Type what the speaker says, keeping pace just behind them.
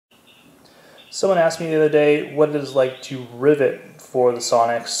Someone asked me the other day what it is like to rivet for the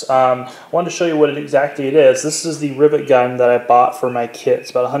Sonex. I wanted to show you what exactly it is. This is the rivet gun that I bought for my kit.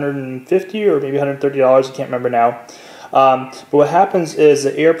 It's about $150 or maybe $130, I can't remember now. But what happens is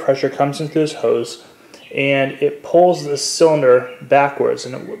the air pressure comes into this hose and it pulls this cylinder backwards,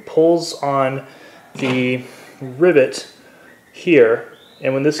 and it pulls on the rivet here,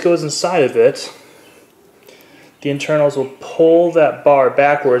 and when this goes inside of it, the internals will pull that bar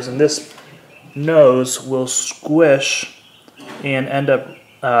backwards, and this nose will squish and end up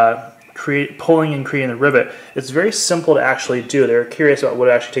pulling and creating the rivet. It's very simple to actually do. They're curious about what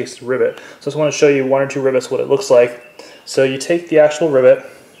it actually takes to rivet. So I just want to show you one or two rivets, what it looks like. So you take the actual rivet,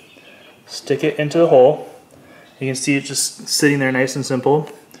 stick it into the hole. You can see it just sitting there nice and simple.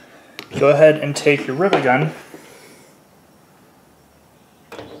 Go ahead and take your rivet gun,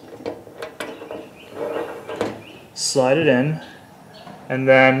 slide it in, and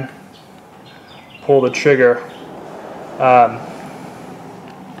then pull the trigger.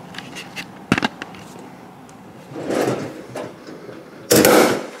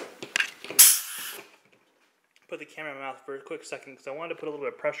 Put the camera in my mouth for a quick second because I wanted to put a little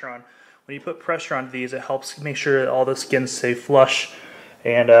bit of pressure on. When you put pressure on these, it helps make sure that all the skins stay flush,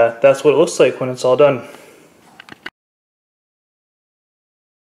 and that's what it looks like when it's all done.